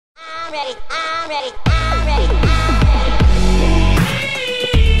Okay,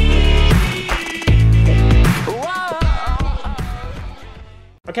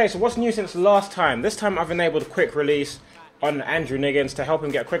 so what's new since last time? This time I've enabled a quick release on Andrew Niggins to help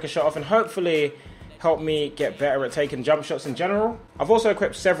him get a quicker shot off and hopefully help me get better at taking jump shots in general. I've also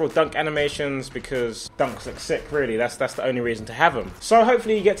equipped several dunk animations because dunks look sick, really. That's the only reason to have them. So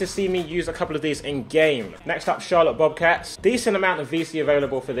hopefully you get to see me use a couple of these in game. Next up, Charlotte Bobcats. Decent amount of VC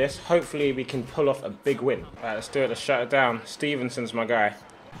available for this. Hopefully we can pull off a big win. All right, let's do it. Let's shut it down. Stevenson's my guy.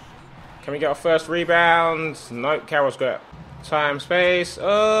 Can we get our first rebound? Nope, Carroll's got it. Time, space.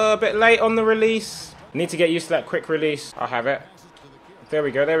 A bit late on the release. Need to get used to that quick release. I'll have it. There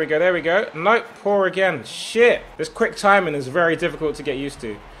we go, there we go, there we go. Nope, poor again. Shit. This quick timing is very difficult to get used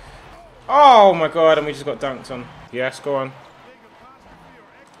to. Oh my god, and we just got dunked on. Yes, go on.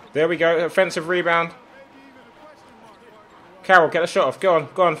 There we go, offensive rebound. Carroll, get a shot off. Go on,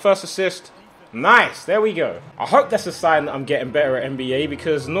 go on. First assist. Nice, there we go. I hope that's a sign that I'm getting better at NBA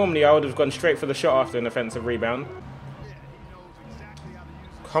because normally I would have gone straight for the shot after an offensive rebound.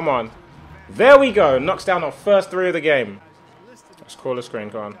 Come on. There we go. Knocks down our first three of the game. Let's call the screen.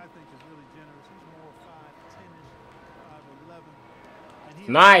 Go on.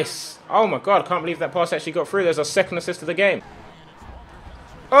 Nice. Oh my god. I can't believe that pass actually got through. There's our second assist of the game.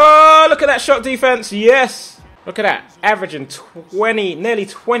 Oh, look at that shot defense. Yes. Look at that. Averaging nearly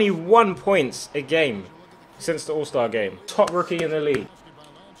 21 points a game since the All-Star game. Top rookie in the league.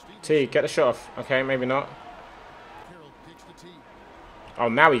 T, get the shot off. Okay, maybe not. Oh,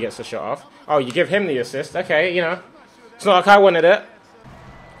 now he gets the shot off. Oh, you give him the assist. Okay, you know. It's not like I wanted it.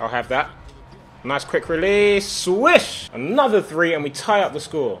 I'll have that. Nice quick release. Swish! Another three, and we tie up the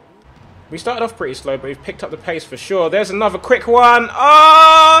score. We started off pretty slow, but we've picked up the pace for sure. There's another quick one.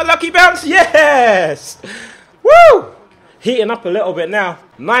 Oh, lucky bounce. Yes! Woo! Heating up a little bit now.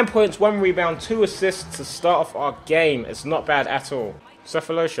 9 points, 1 rebound, 2 assists to start off our game. It's not bad at all.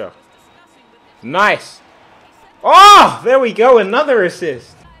 Cephalosha. Nice. Oh, there we go. Another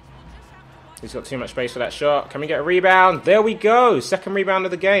assist. He's got too much space for that shot. Can we get a rebound? There we go. Second rebound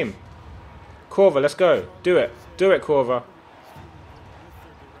of the game. Corver, let's go. Do it. Do it, Corver.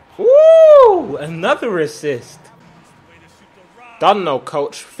 Woo! Another assist. Done no,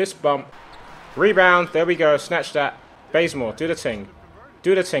 coach. Fist bump. Rebound. There we go. Snatch that. Bazemore, do the ting.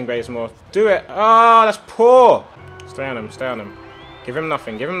 Do the ting, Bazemore. Do it. Oh, that's poor. Stay on him. Stay on him. Give him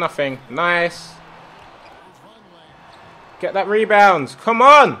nothing. Give him nothing. Nice. Get that rebound. Come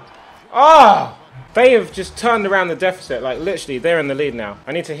on. Oh! They have just turned around the deficit. Like, literally, they're in the lead now.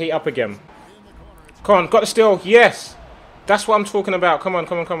 I need to heat up again. Come on. Got the steal. Yes. That's what I'm talking about. Come on,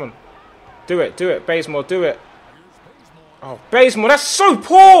 come on, come on. Do it. Do it. Bazemore, do it. Oh, Bazemore. That's so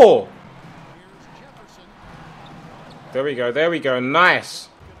poor. There we go. There we go. Nice.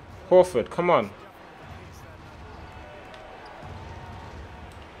 Horford, come on.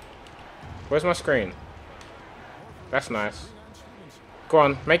 Where's my screen? That's nice. Go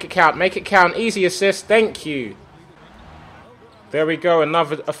on, make it count, make it count. Easy assist, thank you. There we go,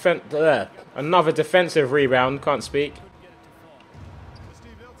 another defensive rebound, can't speak.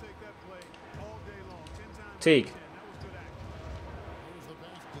 Teague.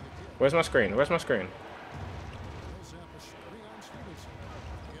 Where's my screen? Where's my screen?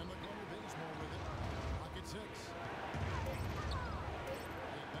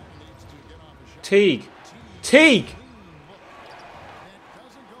 Teague. Teague!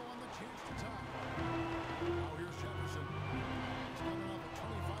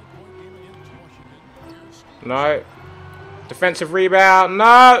 No. Defensive rebound.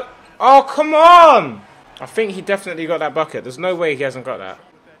 No. Oh, come on. I think he definitely got that bucket. There's no way he hasn't got that.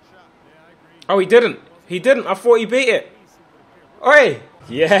 Oh, he didn't. He didn't. I thought he beat it. Oi.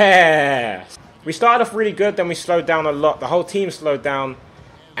 Yeah. We started off really good, then we slowed down a lot. The whole team slowed down,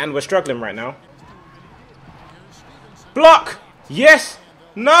 and we're struggling right now. Block. Yes.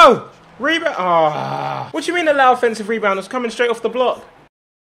 No. Rebound. Oh. What do you mean allow offensive rebound? It's coming straight off the block.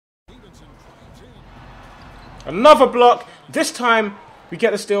 Another block. This time we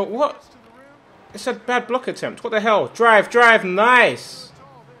get the steal. What? It said bad block attempt. What the hell? Drive, drive. Nice.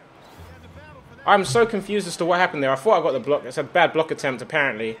 I'm so confused as to what happened there. I thought I got the block. It said bad block attempt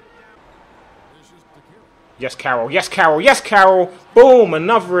apparently. Yes, Carroll. Yes, Carroll. Yes, Carroll. Boom.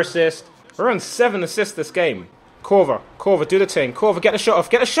 Another assist. We're on 7 assists this game. Corver. Corver, do the thing. Corver, get the shot off.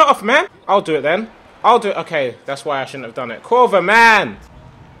 Get the shot off, man. I'll do it then. I'll do it. Okay, that's why I shouldn't have done it. Corver, man.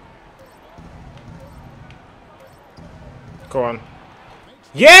 Go on.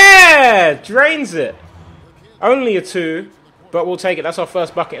 Yeah! Drains it. Only a 2, but we'll take it. That's our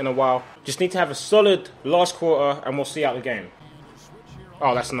first bucket in a while. Just need to have a solid last quarter, and we'll see out the game.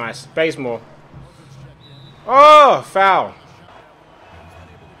 Oh, that's nice. Bazemore. Oh, foul.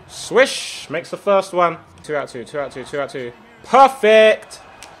 Swish makes the first one. 2 out 2, 2 out 2, 2 out 2. Perfect.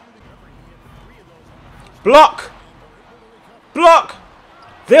 Block. Block.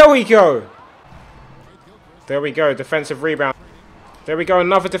 There we go. There we go. Defensive rebound. There we go.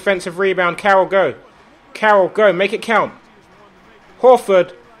 Another defensive rebound. Carroll, go. Carroll, go. Make it count.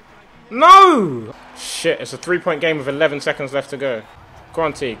 Horford. No. Shit, it's a 3-point game with 11 seconds left to go. Go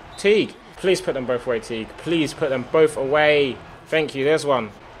on, Teague. Teague. Please put them both away, Teague. Please put them both away. Thank you. There's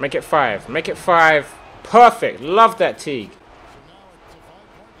one. Make it 5. Make it 5. Perfect. Love that, Teague.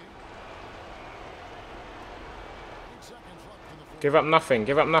 Give up nothing.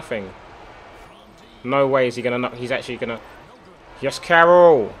 Give up nothing. No way is he going to knock. He's actually going to... Yes,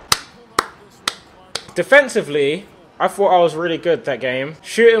 Carroll. Defensively, I thought I was really good that game.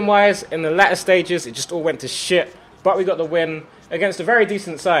 Shooting-wise, in the latter stages, it just all went to shit. But we got the win against a very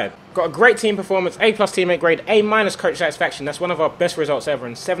decent side. Got a great team performance, A+ teammate grade, A- coach satisfaction. That's one of our best results ever,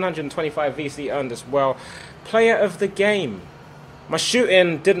 and 725 VC earned as well. Player of the game. My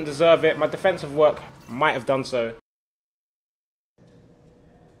shooting didn't deserve it. My defensive work might have done so.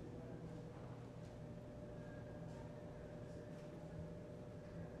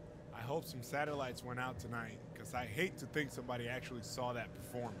 I hope some satellites went out tonight, because I hate to think somebody actually saw that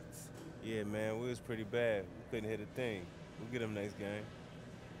performance. Yeah, man, we was pretty bad. We couldn't hit a thing. We'll get them next game.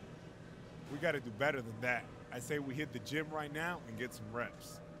 We got to do better than that. I say we hit the gym right now and get some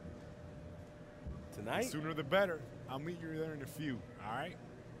reps. Tonight? The sooner the better. I'll meet you there in a few, all right?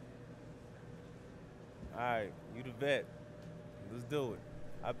 All right, you the vet. Let's do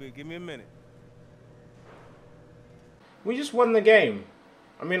it. Give me a minute. We just won the game.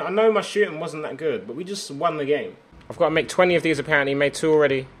 I mean, I know my shooting wasn't that good, but we just won the game. I've got to make 20 of these apparently. Made 2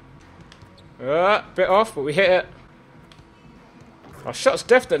 already. Bit off, but we hit it. Our shot's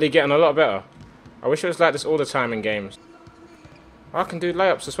definitely getting a lot better. I wish it was like this all the time in games. I can do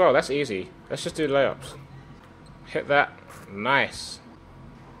layups as well. That's easy. Let's just do layups. Hit that. Nice.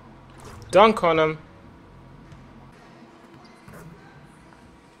 Dunk on him.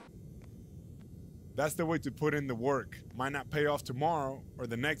 That's the way to put in the work. Might not pay off tomorrow or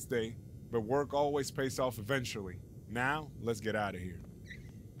the next day, but work always pays off eventually. Now, let's get out of here.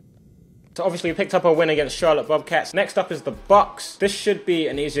 So obviously we picked up a win against Charlotte Bobcats. Next up is the Bucks. This should be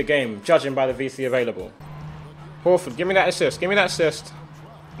an easier game, judging by the VC available. Horford, give me that assist. Give me that assist.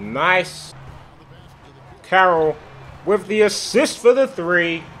 Nice. Carroll with the assist for the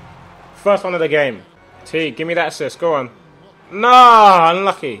 3. First one of the game. T, give me that assist. Go on. No,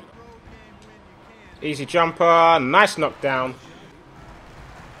 unlucky. Easy jumper. Nice knockdown.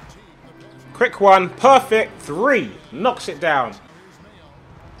 Quick one. Perfect. 3. Knocks it down.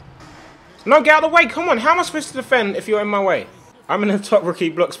 No, get out of the way. Come on. How am I supposed to defend if you're in my way? I'm in the top rookie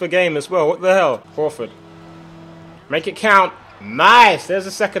blocks per game as well. What the hell? Horford. Make it count. Nice. There's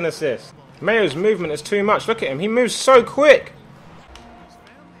a second assist. Mayo's movement is too much. Look at him. He moves so quick.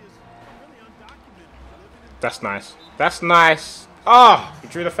 That's nice. That's nice. Oh, he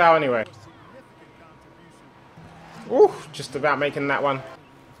drew the foul anyway. Ooh, just about making that one.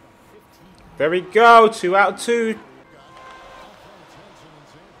 There we go. 2 out of 2.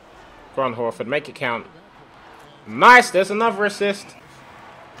 Go on, Horford. Make it count. Nice. There's another assist.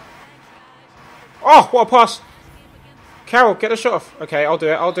 Oh, what a pass. Carroll, get a shot off. Okay, I'll do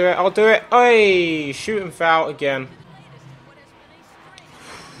it. I'll do it. I'll do it. Hey, shooting foul again.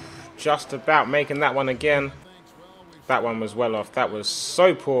 Just about making that one again. That one was well off. That was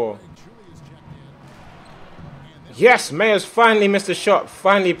so poor. Yes, Mayo's finally missed a shot.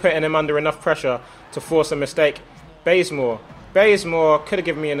 Finally putting him under enough pressure to force a mistake. Bazemore. Bazemore could have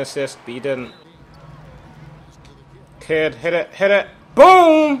given me an assist, but he didn't. Kid, hit it, hit it.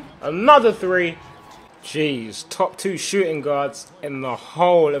 Boom! Another 3. Jeez, top 2 shooting guards in the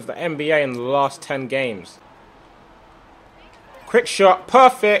whole of the NBA in the last 10 games. Quick shot,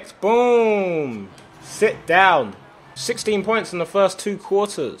 perfect. Boom! Sit down. 16 points in the first 2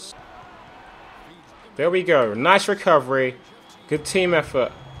 quarters. There we go. Nice recovery. Good team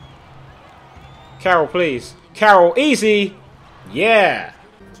effort. Carroll, please. Carroll, easy. Yeah.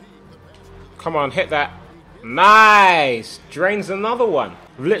 Come on, hit that. Nice. Drains another one.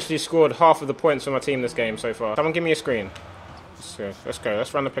 I've literally scored half of the points for my team this game so far. Someone give me a screen. Let's go. Let's go.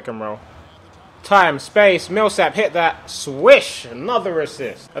 Let's run the pick and roll. Time, space, Millsap, hit that. Swish. Another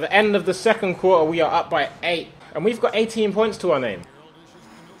assist. At the end of the second quarter, we are up by 8. And we've got 18 points to our name.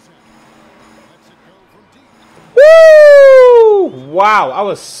 Woo! Wow, I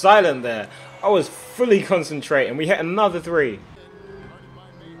was silent there. I was fully concentrating. We hit another 3.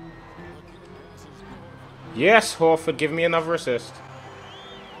 Yes, Horford, give me another assist.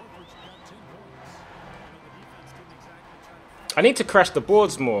 I need to crash the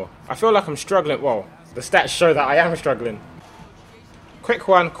boards more. I feel like I'm struggling. Well, the stats show that I am struggling. Quick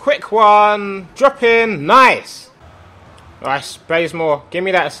one, quick one. Drop in. Nice. Nice. Bazemore, give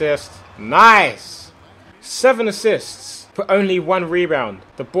me that assist. Nice. 7 assists, but only 1 rebound.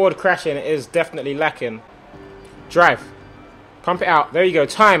 The board crashing is definitely lacking. Drive. Pump it out. There you go.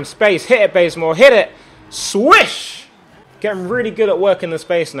 Time, space. Hit it, Bazemore. Hit it. Swish. Getting really good at working the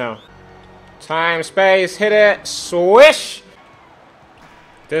space now. Time, space. Hit it. Swish.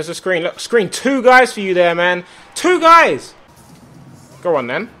 There's a screen. Look, screen. 2 guys for you there, man. 2 guys. Go on,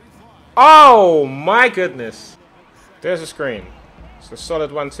 then. Oh, my goodness. There's a screen. It's a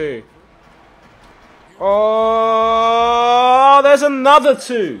solid one, too. Oh, there's another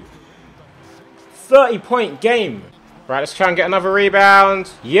 2. 30-point game. Right, let's try and get another rebound.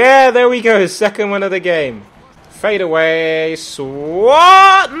 Yeah, there we go. Second one of the game. Fade away.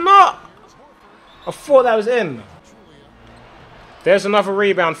 What? No. I thought that was in. There's another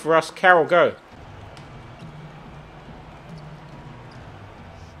rebound for us. Carroll, go.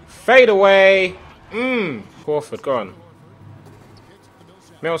 Fade away. Horford, go on.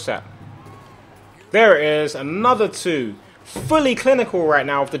 Millsap. There it is. Another 2. Fully clinical right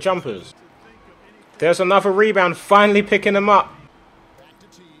now of the jumpers. There's another rebound. Finally picking them up.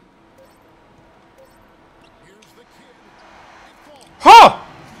 Huh!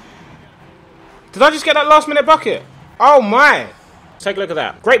 Did I just get that last minute bucket? Oh my. Take a look at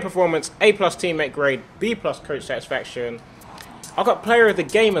that. Great performance. A+ teammate grade. B+ coach satisfaction. I got player of the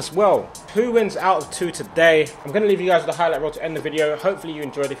game as well. 2 wins out of 2 today. I'm going to leave you guys with a highlight reel to end the video. Hopefully you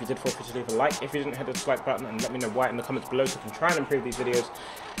enjoyed. If you did, feel free to leave a like. If you didn't, hit the dislike button and let me know why in the comments below so I can try and improve these videos.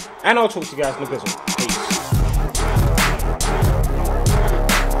 And I'll talk to you guys in the blizzard. Peace.